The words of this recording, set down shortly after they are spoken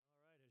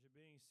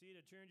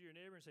seated, turn to your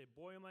neighbor and say,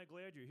 boy, am I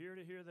glad you're here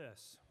to hear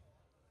this.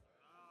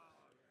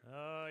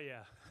 Oh,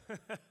 yeah.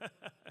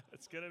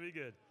 It's going to be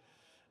good.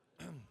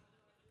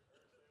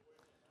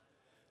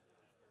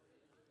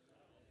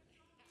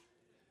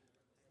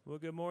 Well,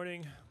 good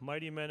morning,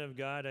 mighty men of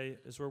God.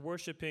 As we're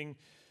worshiping,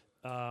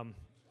 God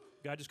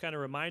just kind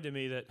of reminded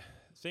me that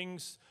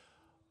things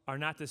are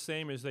not the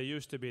same as they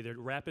used to be. They're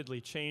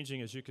rapidly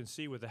changing, as you can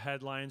see with the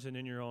headlines and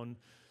in your own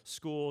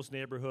schools,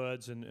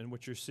 neighborhoods, and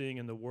what you're seeing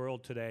in the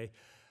world today.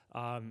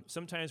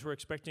 Sometimes we're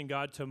expecting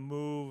God to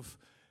move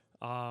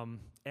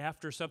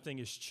after something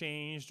has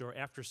changed or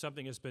after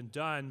something has been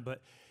done,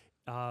 but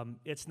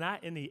it's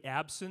not in the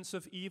absence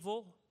of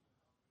evil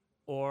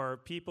or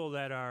people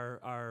that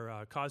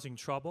are causing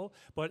trouble,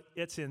 but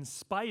it's in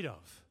spite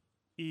of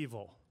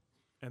evil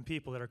and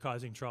people that are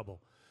causing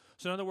trouble.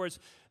 So in other words,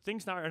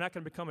 things are not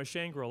going to become a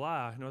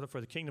Shangri-La in order for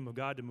the kingdom of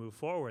God to move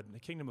forward. And the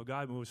kingdom of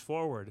God moves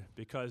forward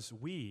because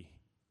we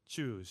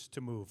choose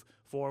to move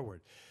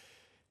forward.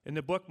 In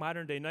the book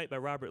Modern Day Night by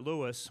Robert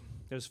Lewis,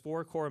 there's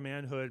 4 core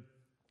manhood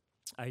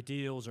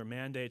ideals or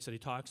mandates that he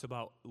talks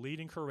about: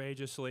 leading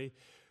courageously,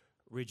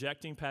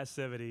 rejecting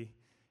passivity,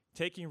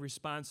 taking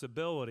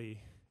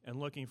responsibility, and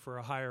looking for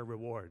a higher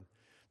reward.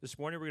 This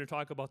morning we're going to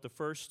talk about the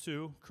first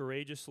 2,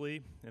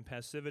 courageously and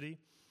passivity.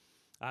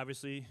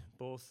 Obviously,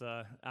 both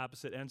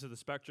opposite ends of the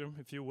spectrum,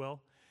 if you will.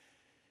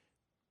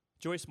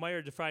 Joyce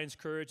Meyer defines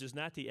courage as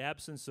not the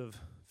absence of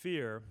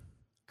fear.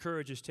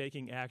 Courage is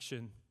taking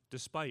action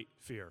despite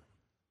fear.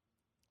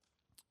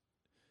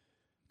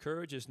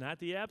 Courage is not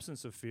the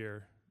absence of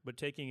fear, but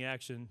taking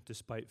action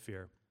despite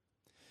fear.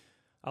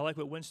 I like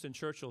what Winston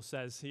Churchill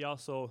says. He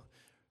also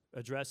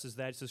addresses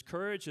that. He says,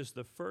 courage is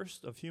the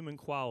first of human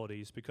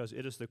qualities because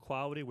it is the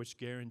quality which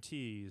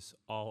guarantees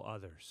all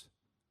others.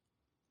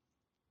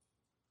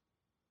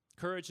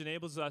 Courage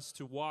enables us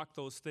to walk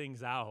those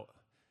things out,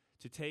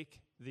 to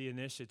take the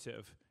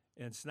initiative.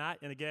 And it's not,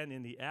 and again,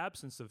 in the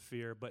absence of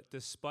fear, but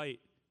despite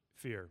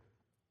fear.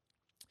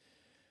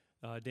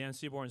 Dan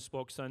Seaborn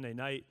spoke Sunday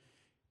night,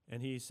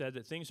 and he said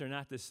that things are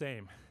not the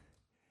same.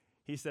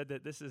 He said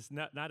that this is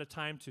not a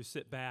time to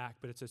sit back,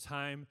 but it's a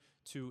time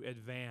to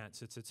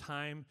advance. It's a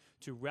time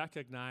to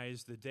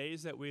recognize the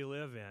days that we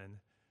live in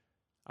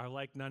are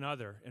like none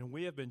other. And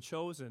we have been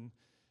chosen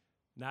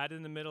not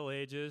in the Middle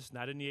Ages,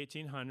 not in the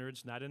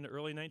 1800s, not in the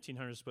early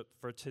 1900s, but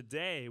for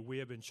today we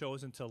have been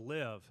chosen to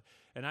live.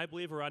 And I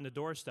believe we're on the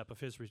doorstep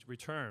of his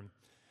return.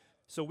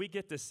 So we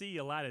get to see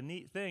a lot of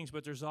neat things,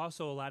 but there's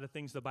also a lot of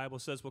things the Bible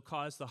says will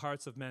cause the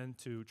hearts of men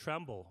to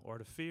tremble or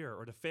to fear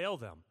or to fail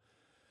them.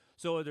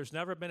 So there's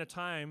never been a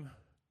time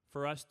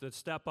for us to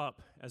step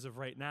up as of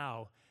right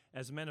now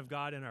as men of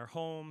God in our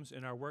homes,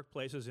 in our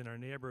workplaces, in our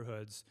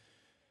neighborhoods,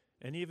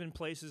 and even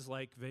places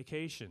like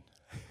vacation.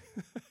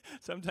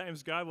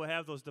 Sometimes God will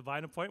have those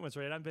divine appointments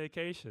right on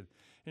vacation.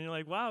 And you're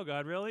like, wow,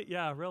 God, really?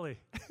 Yeah, really.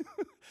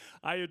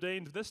 I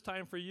ordained this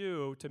time for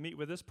you to meet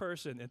with this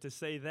person and to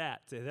say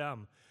that to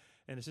them.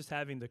 And it's just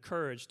having the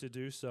courage to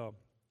do so.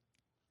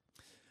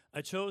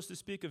 I chose to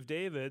speak of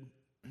David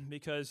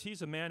because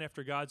he's a man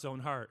after God's own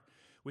heart.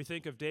 We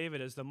think of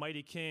David as the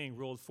mighty king,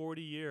 ruled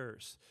 40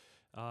 years,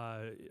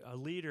 a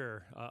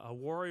leader, a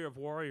warrior of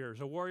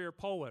warriors, a warrior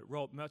poet,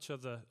 wrote much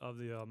of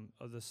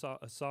the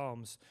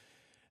Psalms.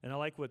 And I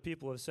like what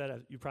people have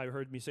said. You probably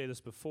heard me say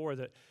this before,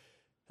 that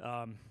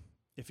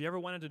if you ever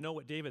wanted to know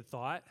what David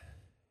thought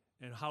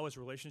and how his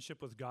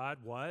relationship with God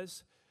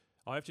was,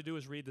 all you have to do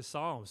is read the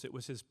Psalms. It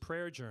was his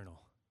prayer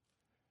journal.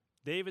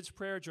 David's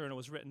prayer journal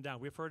was written down.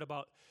 We've heard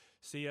about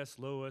C.S.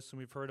 Lewis, and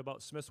we've heard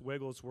about Smith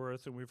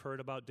Wigglesworth, and we've heard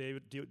about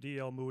David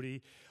D.L.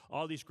 Moody,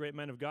 all these great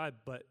men of God,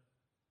 but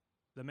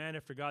the man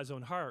after God's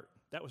own heart,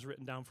 that was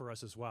written down for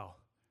us as well.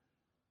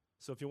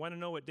 So if you want to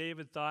know what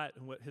David thought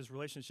and what his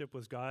relationship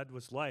with God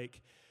was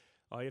like,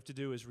 all you have to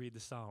do is read the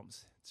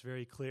Psalms. It's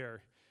very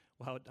clear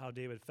how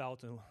David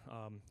felt and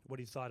what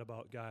he thought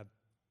about God.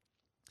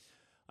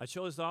 I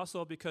chose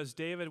also because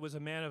David was a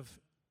man of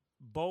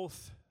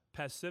both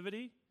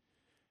passivity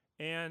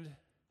and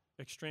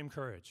extreme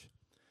courage.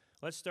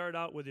 Let's start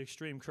out with the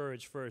extreme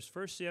courage first.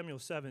 1 Samuel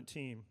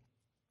 17,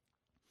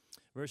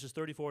 verses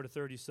 34 to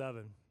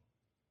 37.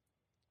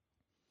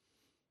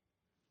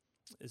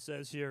 It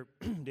says here,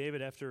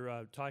 David,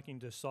 after talking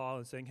to Saul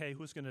and saying, hey,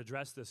 who's going to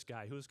address this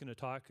guy? Who's going to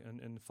talk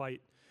and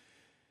fight?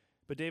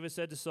 But David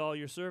said to Saul,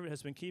 your servant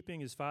has been keeping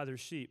his father's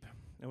sheep.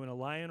 And when a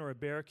lion or a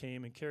bear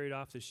came and carried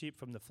off the sheep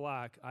from the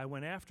flock, I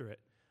went after it.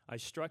 I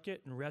struck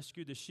it and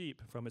rescued the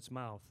sheep from its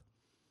mouth.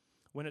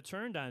 When it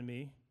turned on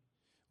me,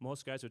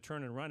 most guys would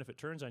turn and run. If it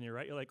turns on you,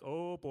 right, you're like,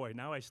 oh boy,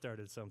 now I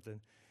started something.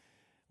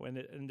 When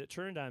it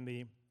turned on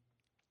me,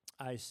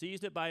 I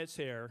seized it by its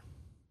hair,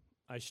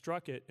 I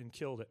struck it and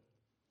killed it.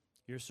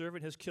 Your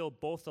servant has killed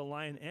both the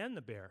lion and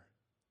the bear.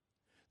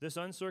 This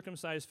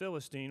uncircumcised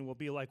Philistine will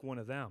be like one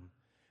of them,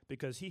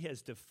 because he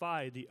has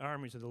defied the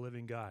armies of the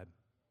living God.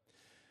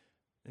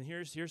 And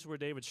here's where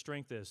David's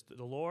strength is.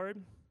 The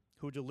Lord,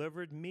 who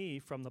delivered me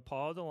from the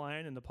paw of the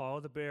lion and the paw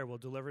of the bear, will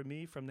deliver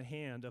me from the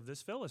hand of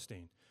this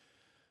Philistine.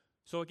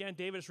 So again,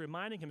 David is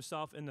reminding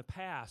himself in the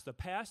past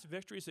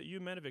victories that you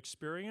men have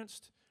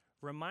experienced,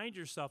 remind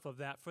yourself of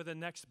that for the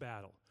next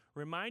battle.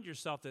 Remind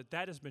yourself that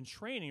that has been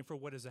training for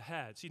what is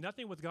ahead. See,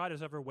 nothing with God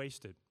is ever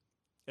wasted.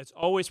 It's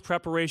always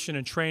preparation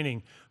and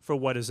training for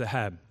what is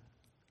ahead.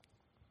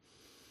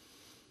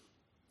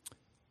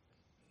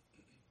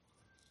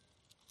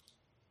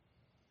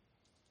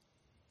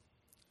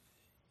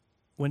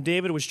 When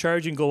David was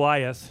charging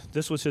Goliath,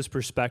 this was his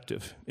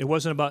perspective. It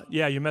wasn't about,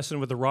 yeah, you're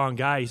messing with the wrong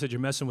guy. He said, you're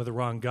messing with the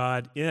wrong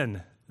God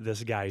in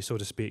this guy, so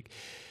to speak.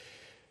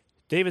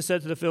 David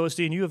said to the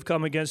Philistine, you have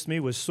come against me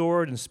with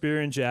sword and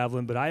spear and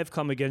javelin, but I have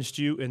come against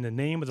you in the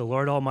name of the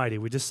Lord Almighty.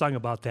 We just sung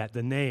about that,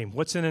 the name.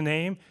 What's in a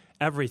name?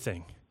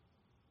 Everything.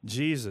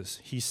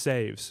 Jesus, he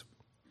saves.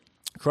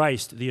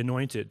 Christ, the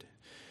anointed.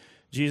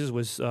 Jesus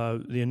was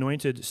the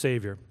anointed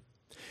Savior.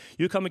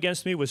 You come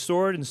against me with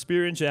sword and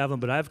spear and javelin,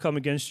 but I have come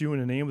against you in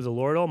the name of the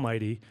Lord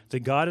Almighty, the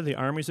God of the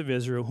armies of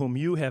Israel, whom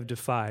you have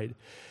defied.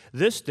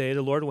 This day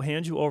the Lord will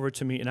hand you over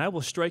to me, and I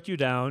will strike you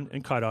down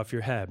and cut off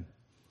your head.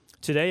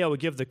 Today I will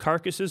give the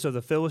carcasses of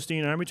the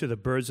Philistine army to the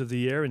birds of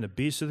the air and the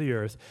beasts of the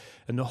earth,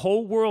 and the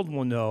whole world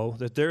will know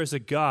that there is a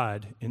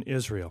God in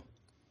Israel.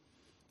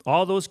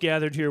 All those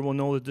gathered here will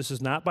know that this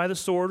is not by the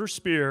sword or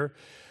spear,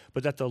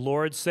 but that the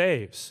Lord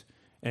saves,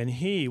 and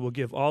he will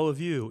give all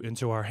of you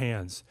into our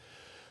hands.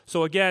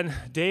 So again,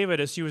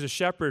 David, as he was a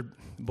shepherd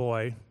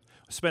boy,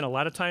 spent a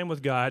lot of time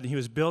with God. He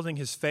was building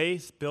his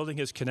faith, building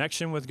his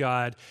connection with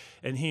God,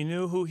 and he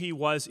knew who he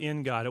was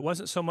in God. It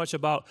wasn't so much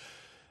about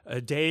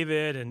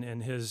David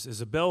and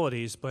his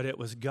abilities, but it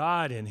was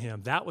God in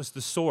him. That was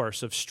the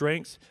source of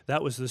strength.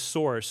 That was the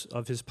source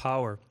of his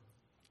power.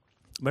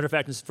 Matter of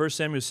fact, in 1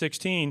 Samuel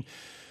 16,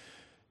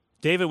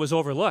 David was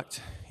overlooked.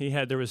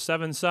 There was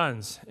 7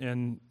 sons,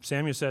 and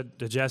Samuel said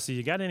to Jesse,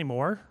 you got any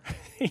more?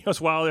 He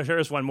goes, well,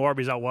 there's one more,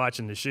 but he's out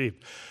watching the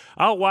sheep.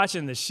 Out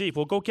watching the sheep,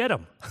 well, go get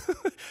him.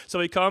 So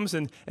he comes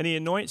and he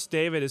anoints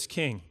David as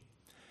king.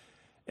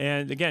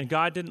 And again,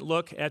 God didn't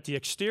look at the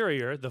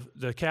exterior,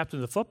 the captain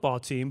of the football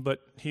team, but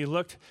he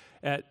looked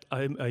at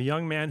a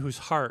young man whose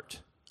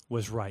heart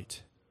was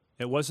right.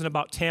 It wasn't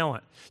about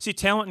talent. See,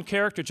 talent and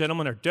character,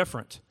 gentlemen, are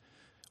different.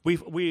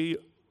 We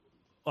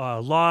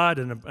laud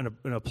and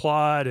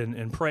applaud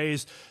and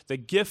praise the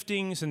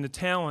giftings and the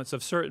talents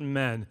of certain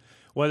men,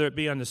 whether it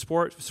be on the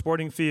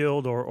sporting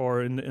field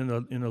or in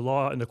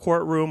the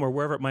courtroom or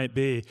wherever it might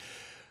be.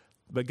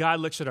 But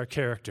God looks at our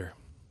character.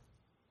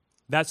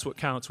 That's what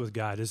counts with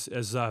God.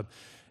 As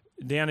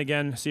Dan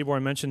again,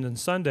 Seaborn mentioned on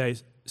Sunday,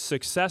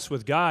 success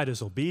with God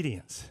is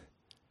obedience.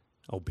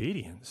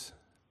 Obedience.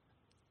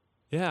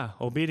 Yeah,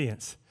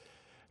 obedience.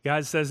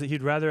 God says that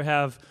he'd rather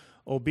have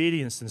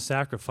obedience than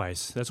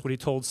sacrifice. That's what he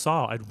told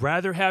Saul. I'd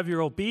rather have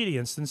your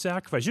obedience than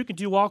sacrifice. You can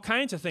do all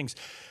kinds of things,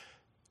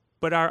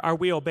 but are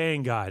we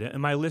obeying God?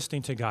 Am I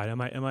listening to God?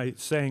 Am I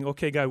saying,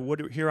 okay,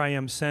 God, here I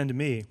am, send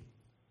me?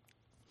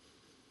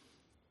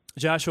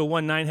 Joshua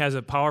 1:9 has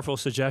a powerful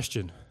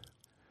suggestion.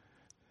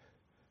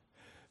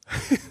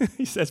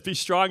 He says, be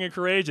strong and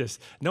courageous.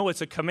 No,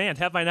 it's a command.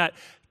 Have I not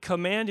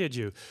commanded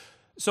you?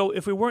 So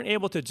if we weren't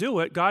able to do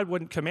it, God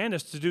wouldn't command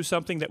us to do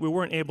something that we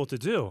weren't able to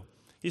do.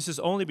 He says,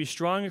 only be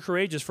strong and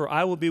courageous, for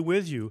I will be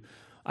with you.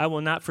 I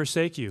will not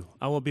forsake you.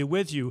 I will be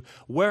with you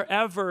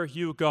wherever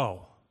you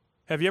go.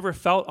 Have you ever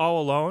felt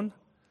all alone?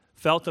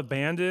 Felt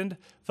abandoned?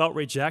 Felt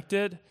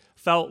rejected?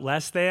 Felt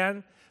less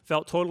than?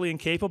 Felt totally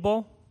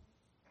incapable?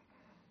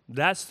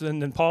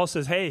 Then Paul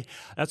says, hey,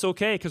 that's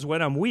okay, because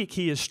when I'm weak,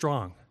 he is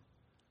strong.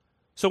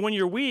 So when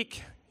you're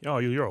weak,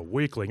 you're a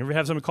weakling. Ever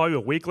have someone call you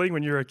a weakling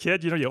when you're a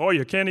kid?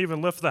 You can't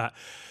even lift that.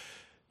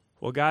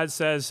 Well, God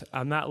says,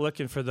 I'm not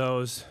looking for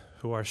those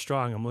who are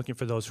strong. I'm looking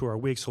for those who are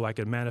weak so I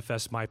can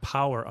manifest my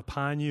power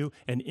upon you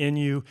and in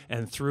you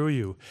and through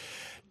you.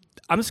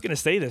 I'm just going to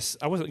say this.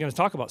 I wasn't going to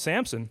talk about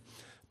Samson,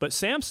 but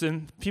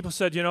Samson, people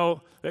said, you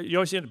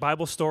always see it in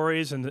Bible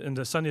stories and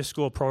the Sunday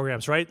school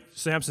programs, right?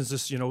 Samson's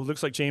just,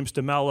 looks like James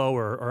DeMello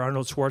or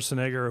Arnold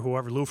Schwarzenegger or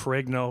whoever, Lou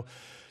Ferrigno.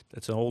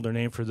 That's an older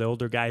name for the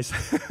older guys.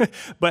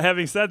 But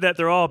having said that,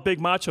 they're all big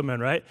macho men,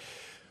 right?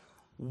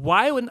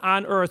 Why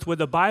on earth would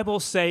the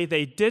Bible say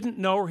they didn't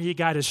know where he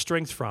got his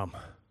strength from?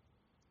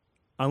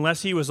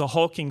 Unless he was a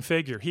hulking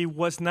figure. He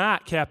was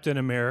not Captain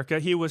America.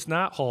 He was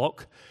not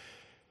Hulk.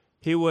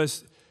 He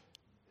was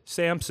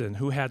Samson,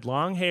 who had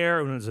long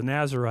hair and was a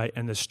Nazarite,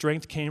 and the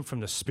strength came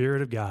from the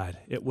Spirit of God.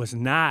 It was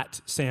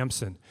not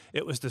Samson.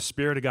 It was the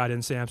Spirit of God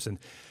in Samson.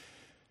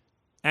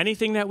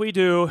 Anything that we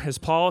do, as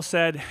Paul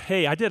said,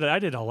 hey, I did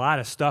a lot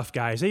of stuff,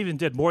 guys. I even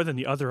did more than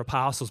the other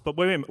apostles. But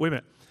wait a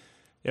minute.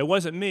 It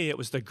wasn't me. It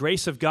was the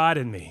grace of God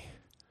in me.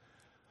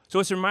 So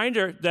it's a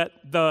reminder that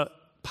the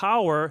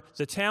power,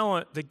 the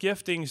talent, the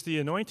giftings, the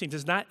anointing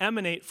does not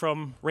emanate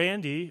from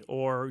Randy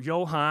or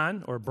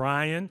Johan or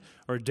Brian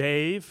or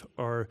Dave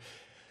or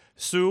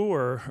Sue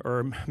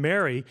or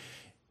Mary.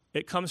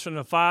 It comes from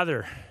the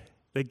Father,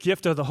 the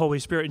gift of the Holy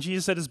Spirit. And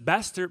Jesus said it's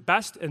best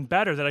and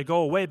better that I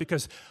go away,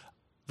 because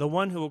the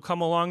one who will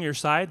come along your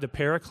side, the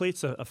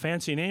Paraclete's a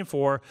fancy name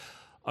for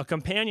a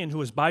companion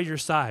who is by your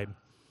side.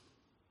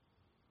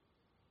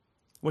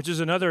 which is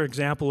another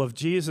example of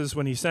Jesus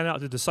when he sent out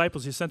the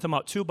disciples. He sent them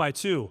out 2 by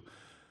 2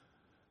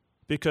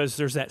 because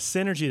there's that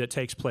synergy that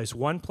takes place.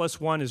 1 plus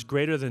 1 is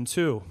greater than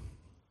 2.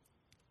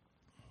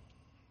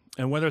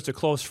 And whether it's a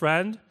close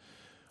friend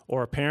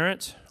or a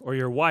parent or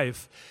your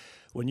wife,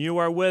 when you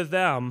are with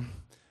them,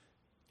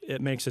 it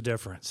makes a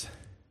difference.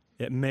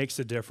 It makes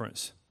a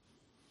difference.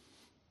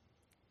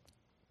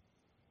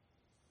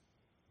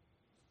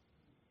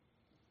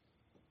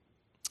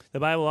 The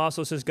Bible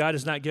also says God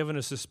has not given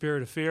us a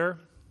spirit of fear,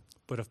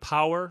 but of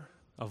power,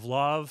 of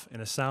love,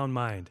 and a sound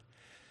mind.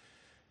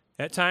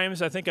 At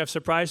times, I think I've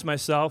surprised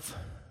myself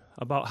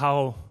about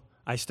how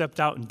I stepped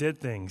out and did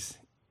things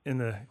in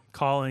the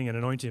calling and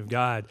anointing of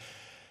God.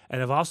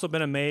 And I've also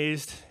been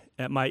amazed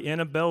at my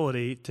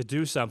inability to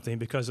do something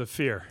because of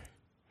fear.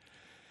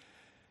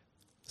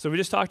 So we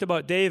just talked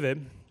about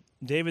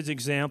David's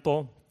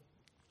example,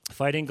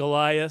 fighting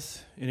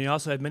Goliath, and he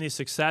also had many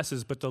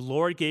successes, but the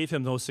Lord gave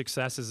him those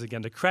successes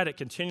again. The credit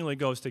continually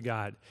goes to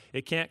God.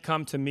 It can't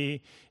come to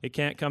me. It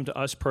can't come to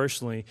us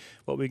personally,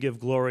 but we give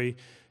glory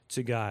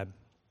to God.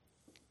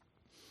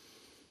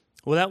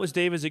 Well, that was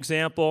David's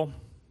example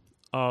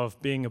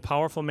of being a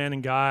powerful man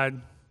in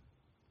God,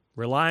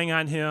 relying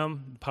on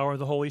him, the power of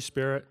the Holy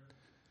Spirit.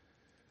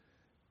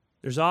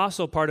 There's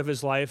also part of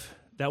his life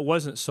that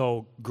wasn't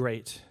so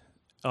great.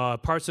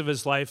 Parts of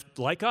his life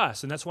like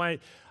us. And that's why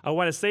I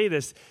want to say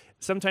this.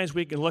 Sometimes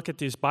we can look at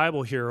these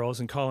Bible heroes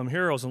and call them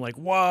heroes and like,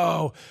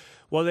 whoa.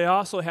 Well, they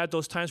also had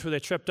those times where they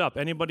tripped up.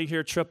 Anybody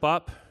here trip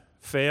up,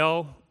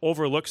 fail,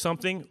 overlook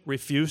something,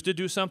 refuse to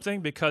do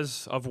something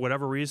because of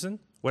whatever reason,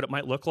 what it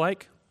might look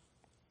like?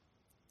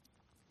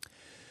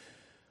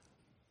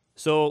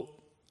 So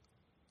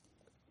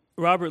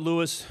Robert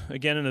Lewis,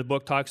 again in the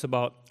book, talks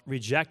about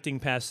rejecting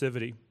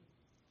passivity.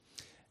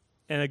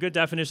 And a good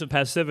definition of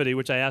passivity,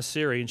 which I asked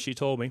Siri and she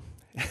told me,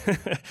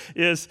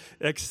 is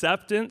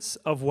acceptance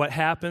of what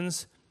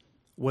happens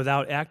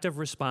without active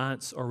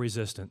response or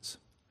resistance.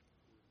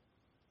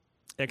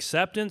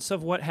 Acceptance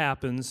of what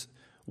happens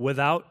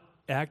without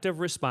active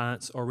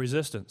response or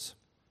resistance.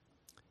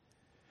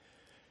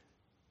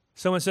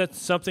 Someone said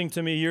something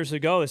to me years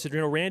ago. They said,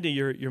 Randy,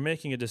 you're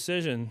making a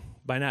decision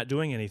by not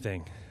doing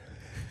anything.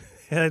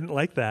 And I didn't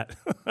like that.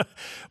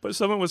 But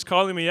someone was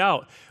calling me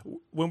out.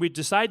 When we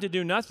decide to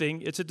do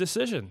nothing, it's a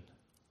decision.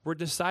 We're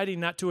deciding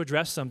not to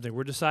address something.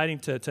 We're deciding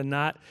to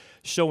not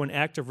show an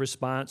active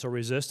response or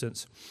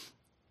resistance.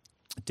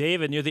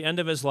 David, near the end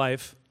of his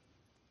life,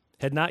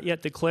 had not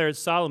yet declared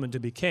Solomon to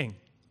be king.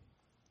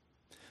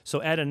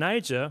 So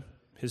Adonijah,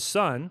 his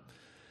son,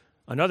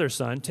 another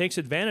son, takes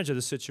advantage of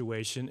the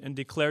situation and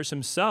declares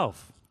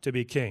himself to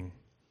be king,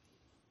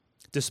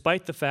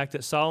 despite the fact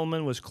that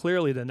Solomon was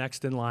clearly the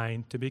next in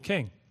line to be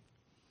king.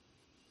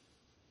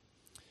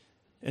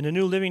 In the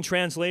New Living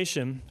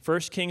Translation, 1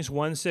 Kings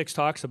 1:6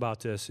 talks about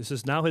this. It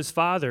says, now his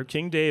father,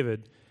 King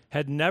David,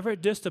 had never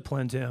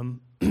disciplined him,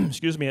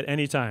 at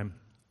any time,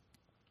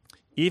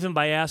 even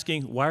by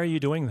asking, why are you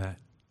doing that?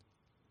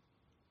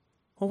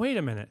 Well, wait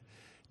a minute.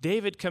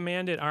 David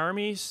commanded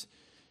armies,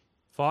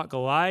 fought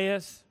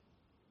Goliath,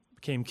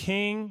 became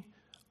king,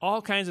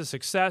 all kinds of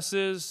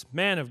successes,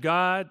 man of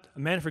God, a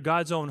man for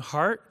God's own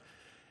heart,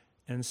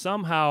 and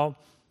somehow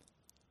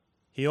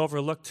he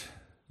overlooked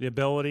the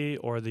ability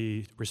or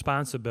the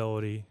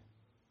responsibility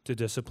to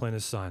discipline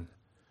his son.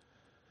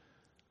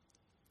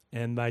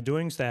 And by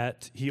doing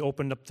that, he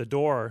opened up the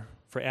door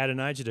for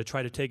Adonijah to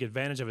try to take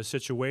advantage of a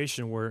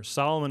situation where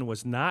Solomon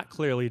was not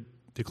clearly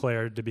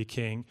declared to be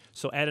king.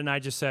 So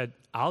Adonijah said,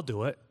 I'll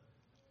do it.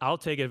 I'll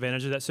take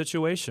advantage of that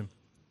situation.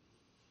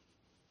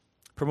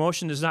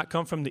 Promotion does not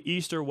come from the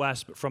east or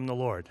west, but from the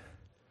Lord.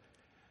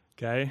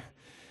 Okay?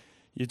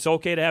 It's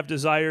okay to have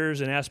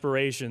desires and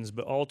aspirations,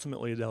 but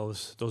ultimately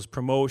those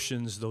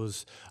promotions,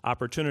 those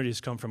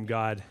opportunities come from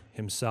God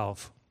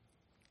himself.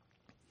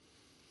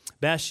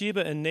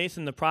 Bathsheba and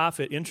Nathan the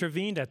prophet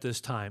intervened at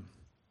this time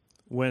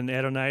when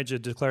Adonijah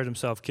declared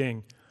himself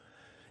king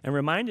and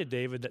reminded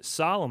David that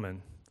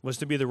Solomon was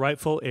to be the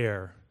rightful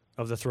heir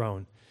of the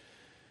throne.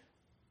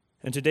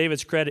 And to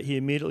David's credit, he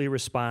immediately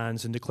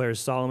responds and declares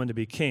Solomon to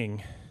be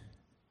king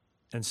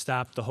and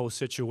stopped the whole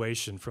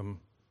situation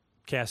from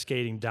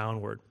cascading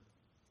downward.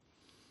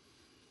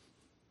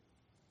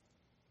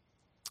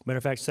 Matter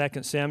of fact,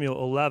 2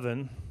 Samuel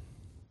 11,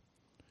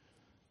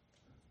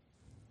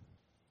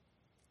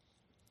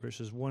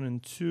 verses 1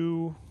 and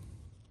 2.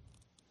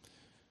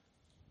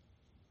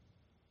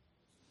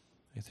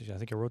 I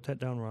think I wrote that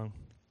down wrong.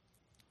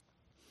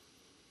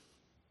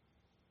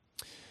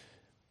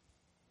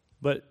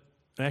 But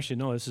actually,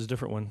 no, this is a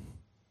different one.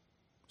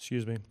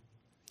 Excuse me.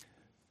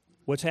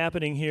 What's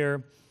happening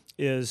here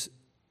is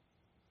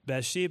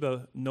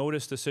Bathsheba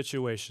noticed the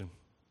situation.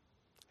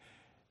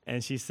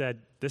 And she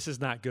said, this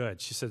is not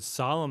good. She said,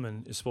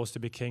 Solomon is supposed to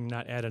be king,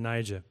 not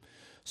Adonijah.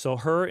 So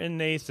her and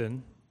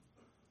Nathan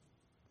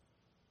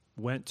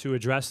went to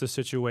address the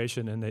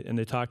situation, and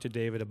they talked to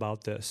David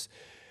about this.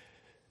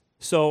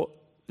 So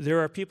there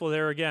are people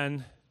there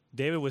again.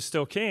 David was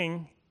still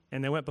king,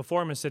 and they went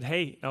before him and said,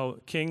 hey,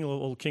 king,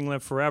 will king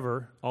live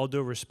forever? All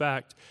due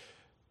respect.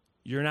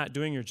 you're not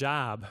doing your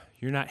job.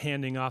 You're not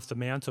handing off the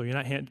mantle. You're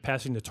not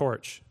passing the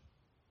torch.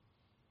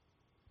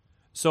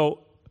 So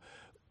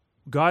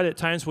God at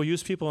times will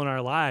use people in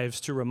our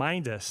lives to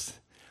remind us.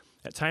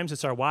 At times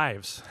it's our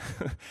wives.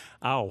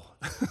 Ow.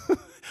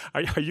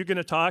 Are you going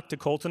to talk to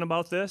Colton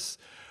about this?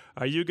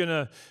 Are you going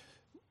to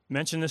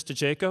mention this to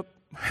Jacob?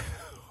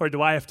 Or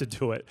do I have to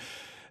do it?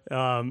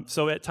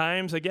 So at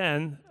times,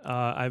 again,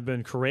 I've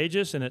been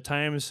courageous, and at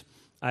times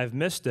I've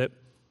missed it,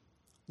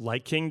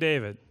 like King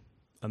David,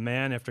 a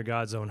man after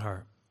God's own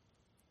heart.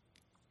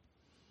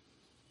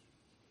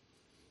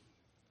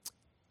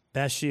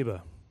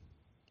 Bathsheba,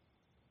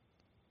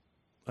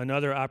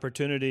 another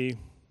opportunity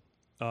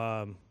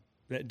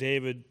that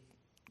David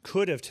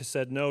could have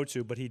said no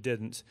to, but he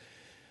didn't.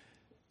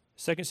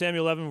 2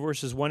 Samuel 11,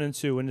 verses 1 and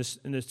 2, in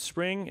the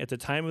spring, at the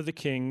time of the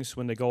kings,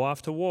 when they go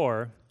off to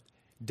war,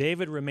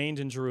 David remained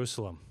in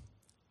Jerusalem.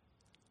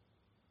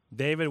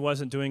 David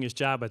wasn't doing his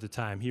job at the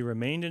time. He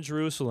remained in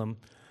Jerusalem,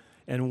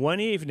 and one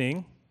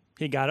evening,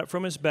 he got up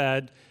from his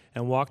bed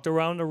and walked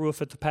around the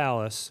roof at the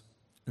palace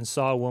and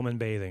saw a woman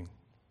bathing.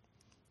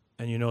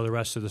 And you know the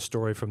rest of the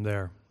story from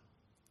there.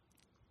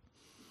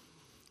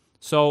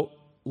 So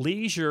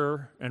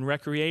leisure and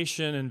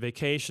recreation and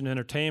vacation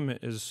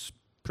entertainment is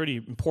pretty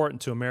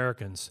important to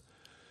Americans.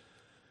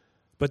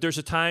 But there's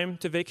a time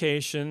to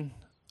vacation,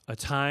 a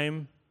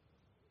time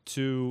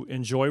to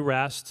enjoy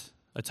rest,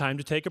 a time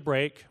to take a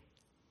break.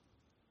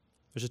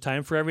 There's a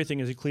time for everything,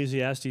 as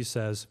Ecclesiastes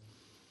says.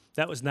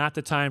 That was not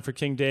the time for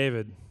King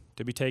David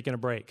to be taking a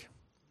break.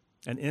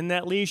 And in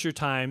that leisure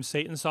time,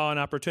 Satan saw an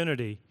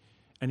opportunity,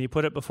 and he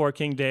put it before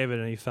King David,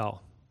 and he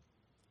fell.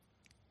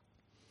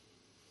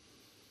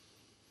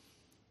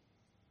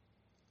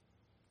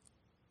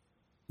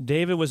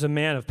 David was a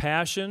man of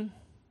passion.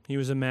 He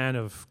was a man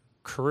of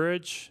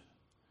courage,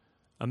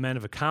 a man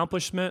of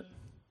accomplishment,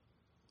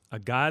 a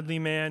godly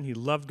man. He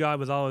loved God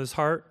with all of his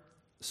heart,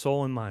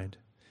 soul, and mind.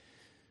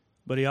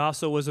 But he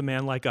also was a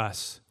man like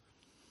us.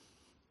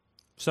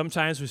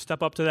 Sometimes we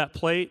step up to that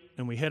plate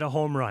and we hit a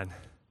home run.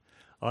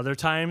 Other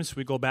times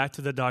we go back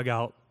to the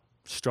dugout,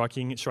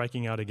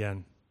 striking out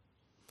again.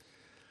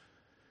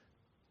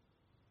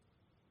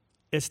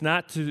 It's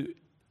not to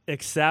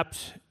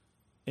accept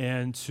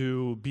and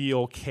to be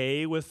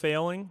okay with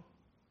failing,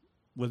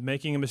 with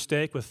making a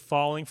mistake, with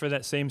falling for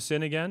that same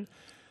sin again,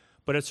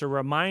 but it's a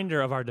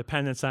reminder of our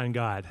dependence on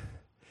God.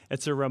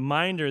 It's a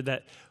reminder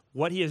that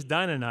what he has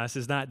done in us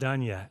is not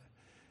done yet,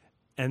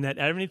 and that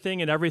everything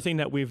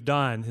that we've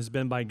done has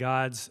been by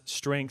God's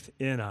strength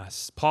in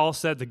us. Paul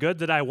said, the good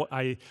that I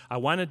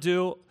want to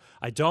do,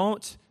 I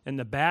don't, and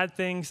the bad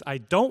things I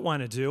don't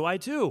want to do, I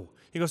do.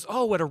 He goes,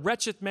 oh, what a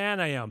wretched man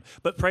I am.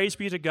 But praise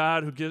be to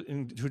God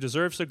who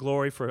deserves the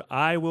glory, for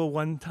I will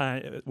one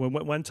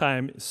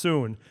time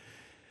soon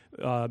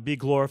be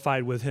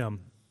glorified with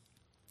him.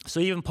 So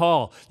even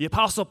Paul, the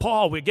Apostle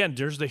Paul, again,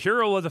 there's the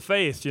hero of the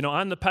faith,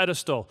 on the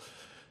pedestal,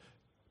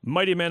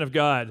 mighty man of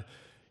God.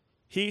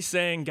 He's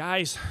saying,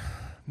 guys,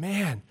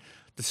 man,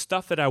 the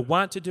stuff that I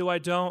want to do, I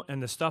don't,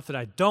 and the stuff that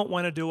I don't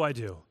want to do, I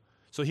do.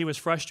 So he was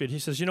frustrated. He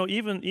says,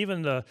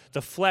 even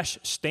the flesh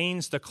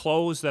stains the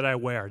clothes that I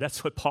wear.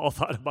 That's what Paul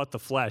thought about the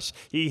flesh.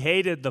 He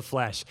hated the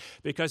flesh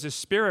because his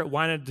spirit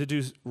wanted to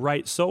do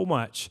right so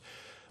much,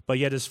 but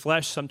yet his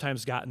flesh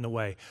sometimes got in the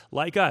way.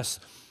 Like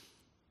us.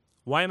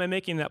 Why am I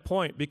making that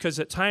point? Because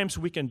at times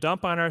we can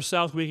dump on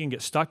ourselves, we can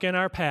get stuck in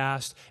our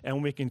past,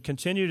 and we can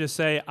continue to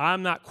say,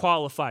 I'm not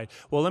qualified.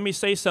 Well, let me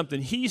say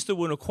something. He's the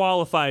one who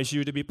qualifies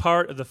you to be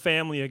part of the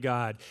family of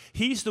God.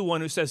 He's the one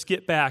who says,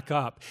 get back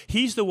up.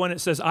 He's the one that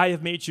says, I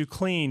have made you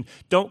clean.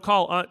 Don't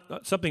call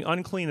something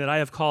unclean that I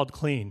have called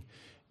clean.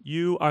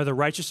 You are the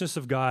righteousness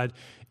of God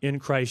in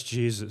Christ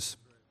Jesus.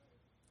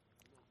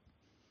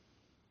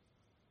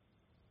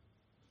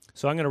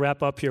 So I'm going to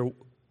wrap up here.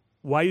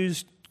 Why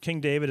use King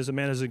David as a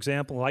man as an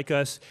example? Like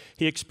us,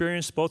 he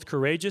experienced both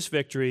courageous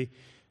victory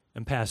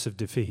and passive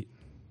defeat.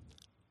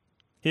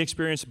 He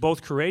experienced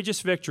both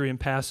courageous victory and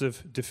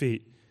passive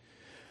defeat.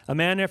 A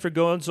man after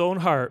God's own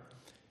heart,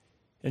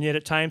 and yet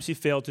at times he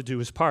failed to do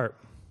his part.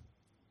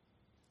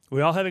 We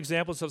all have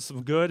examples of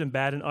some good and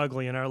bad and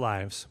ugly in our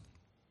lives.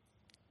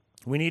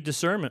 We need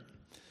discernment.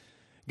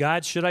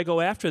 God, should I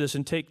go after this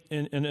and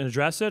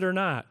address it or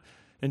not?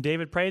 And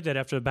David prayed that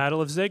after the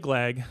Battle of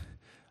Ziklag.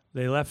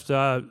 They left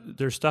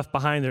their stuff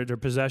behind, their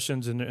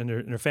possessions and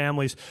their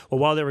families. Well,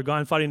 while they were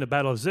gone fighting the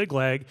Battle of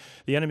Ziklag,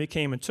 the enemy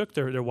came and took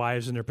their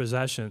wives and their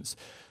possessions.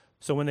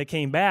 So when they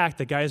came back,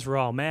 the guys were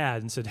all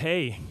mad and said,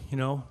 hey, we're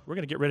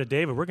going to get rid of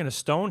David. We're going to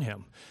stone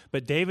him.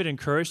 But David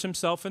encouraged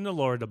himself in the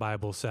Lord, the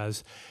Bible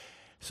says.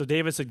 So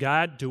David said,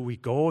 God, do we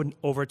go and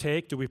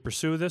overtake? Do we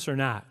pursue this or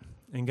not?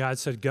 And God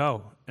said,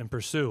 go and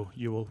pursue.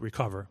 You will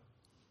recover.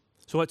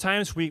 So at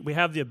times we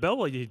have the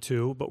ability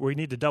to, but we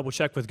need to double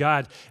check with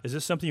God. Is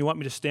this something you want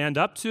me to stand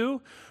up to,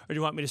 or do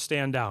you want me to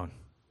stand down?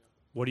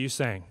 What are you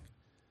saying?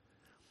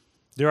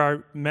 There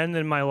are men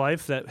in my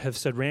life that have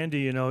said,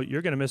 Randy,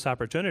 you're going to miss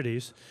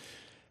opportunities.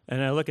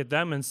 And I look at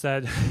them and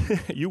said,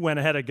 you went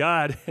ahead of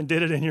God and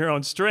did it in your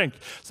own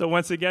strength. So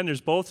once again,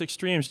 there's both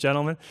extremes,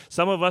 gentlemen.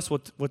 Some of us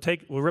will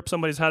rip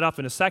somebody's head off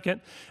in a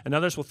second, and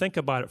others will think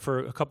about it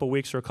for a couple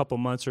weeks or a couple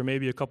months or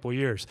maybe a couple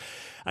years.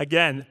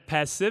 Again,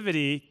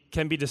 passivity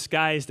can be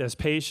disguised as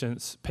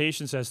patience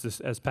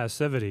as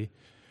passivity.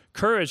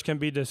 Courage can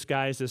be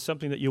disguised as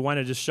something that you want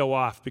to just show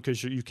off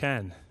because you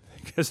can.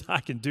 Because I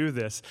can do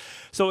this.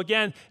 So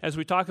again, as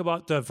we talk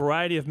about the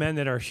variety of men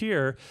that are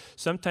here,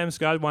 sometimes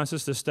God wants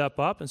us to step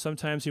up and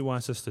sometimes he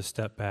wants us to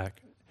step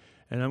back.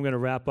 And I'm going to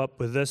wrap up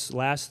with this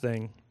last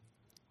thing.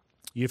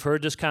 You've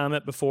heard this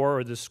comment before,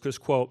 or this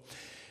quote.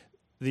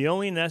 The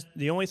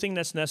only thing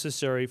that's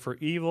necessary for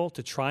evil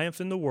to triumph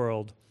in the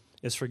world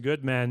is for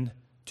good men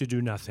to do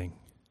nothing.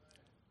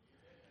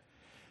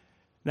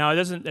 Now,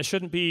 it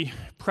shouldn't be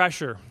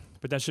pressure,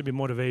 but that should be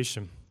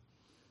motivation.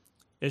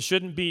 It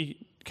shouldn't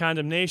be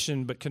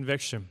condemnation, but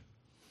conviction.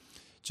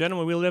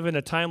 Gentlemen, we live in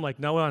a time like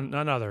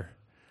none other.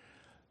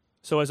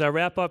 So as I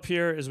wrap up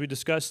here, as we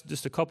discuss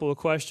just a couple of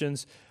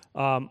questions,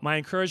 my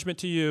encouragement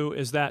to you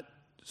is that,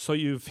 so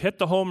you've hit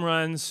the home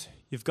runs,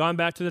 you've gone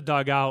back to the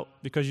dugout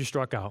because you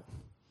struck out.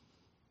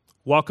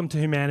 Welcome to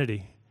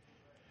humanity.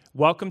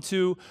 Welcome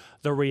to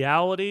the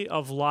reality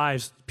of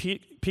lives.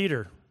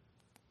 Peter,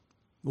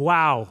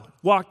 wow,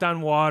 walked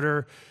on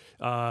water,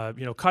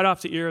 cut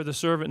off the ear of the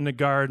servant in the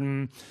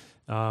garden,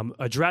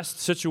 addressed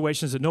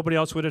situations that nobody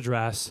else would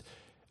address,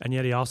 and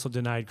yet he also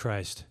denied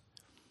Christ.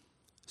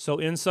 So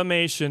in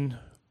summation,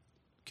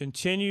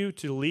 continue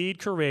to lead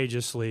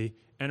courageously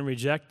and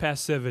reject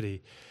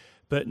passivity,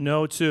 but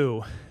know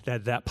too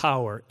that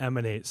power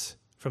emanates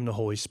from the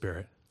Holy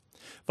Spirit.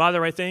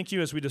 Father, I thank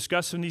you as we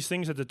discuss these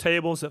things at the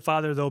tables, that,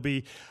 Father, there'll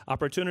be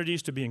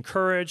opportunities to be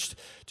encouraged,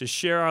 to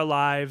share our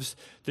lives,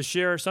 to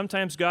share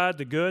sometimes, God,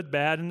 the good,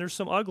 bad, and there's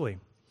some ugly.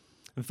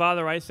 And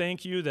Father, I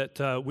thank you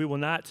that we will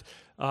not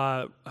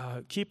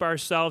keep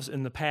ourselves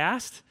in the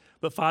past,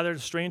 but Father, to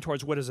strain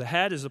towards what is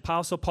ahead. As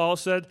Apostle Paul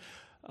said,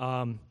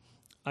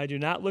 I do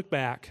not look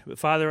back, but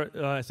Father,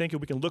 I think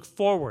we can look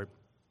forward.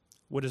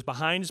 What is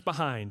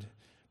behind,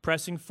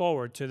 pressing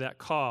forward to that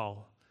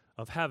call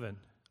of heaven,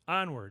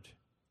 onward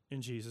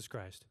in Jesus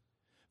Christ.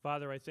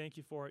 Father, I thank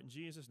you for it in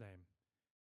Jesus' name.